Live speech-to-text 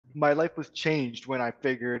My life was changed when I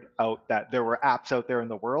figured out that there were apps out there in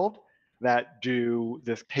the world that do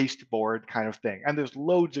this pasteboard kind of thing. And there's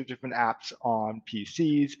loads of different apps on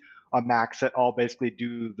PCs, on Macs that all basically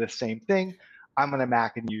do the same thing. I'm on a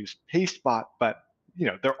Mac and use PasteBot, but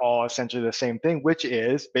they're all essentially the same thing, which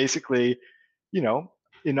is basically, you know,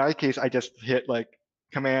 in my case, I just hit like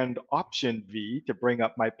Command Option V to bring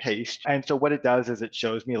up my paste. And so what it does is it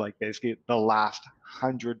shows me like basically the last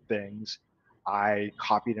 100 things I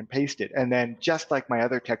copied and pasted. And then just like my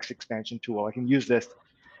other text expansion tool, I can use this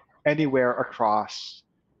anywhere across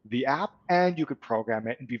the app, and you could program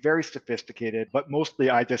it and be very sophisticated. But mostly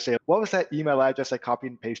I just say, what was that email address I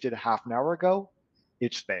copied and pasted a half an hour ago?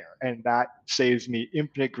 It's there. And that saves me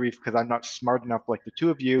infinite grief because I'm not smart enough like the two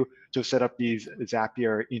of you to set up these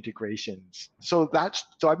Zapier integrations. So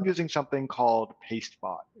I'm using something called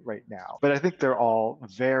PasteBot right now. But I think they're all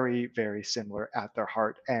very, very similar at their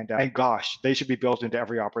heart. And gosh, they should be built into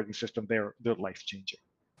every operating system. They're life-changing.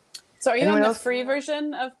 So are you on the free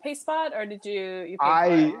version of PasteBot, or did you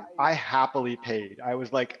pay for it? I happily paid. I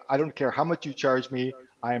was like, I don't care how much you charge me.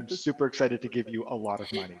 I am super excited to give you a lot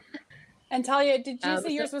of money. And Talia, did you say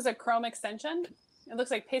yours was a Chrome extension? It looks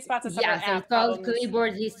like PasteBot's a separate app. Yeah, so it's called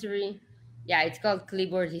Clipboard History. Yeah, it's called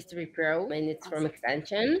Clipboard History Pro, and it's from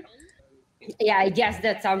extension. Yeah, I guess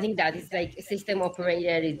that's something that is like system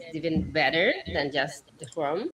operated. It's even better than just the Chrome.